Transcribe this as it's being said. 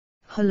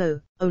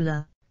Hello,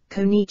 hola,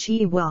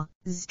 konnichiwa,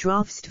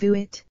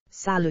 zdravствуйте,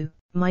 salut,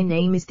 my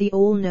name is the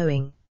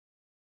All-Knowing.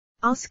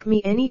 Ask me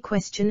any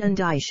question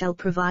and I shall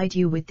provide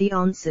you with the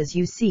answers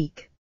you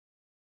seek.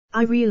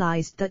 I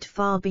realized that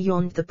far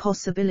beyond the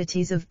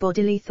possibilities of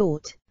bodily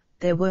thought,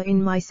 there were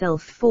in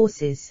myself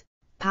forces,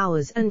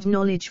 powers and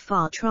knowledge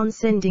far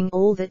transcending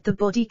all that the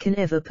body can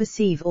ever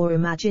perceive or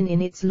imagine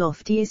in its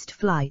loftiest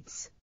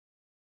flights.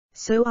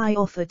 So I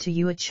offer to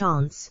you a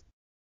chance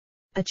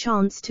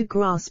to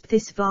grasp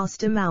this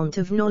vast amount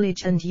of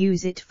knowledge and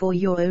use it for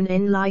your own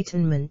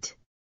enlightenment.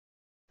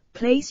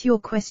 Place your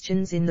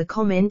questions in the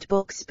comment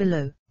box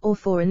below, or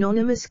for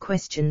anonymous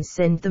questions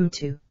send them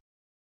to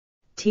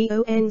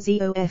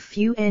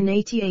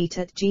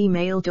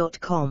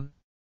tonzofun88@gmail.com.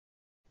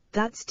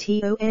 That's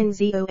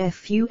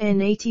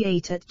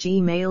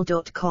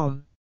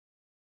tonzofun88@gmail.com.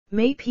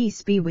 May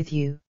peace be with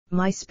you,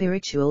 my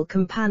spiritual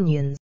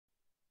companions.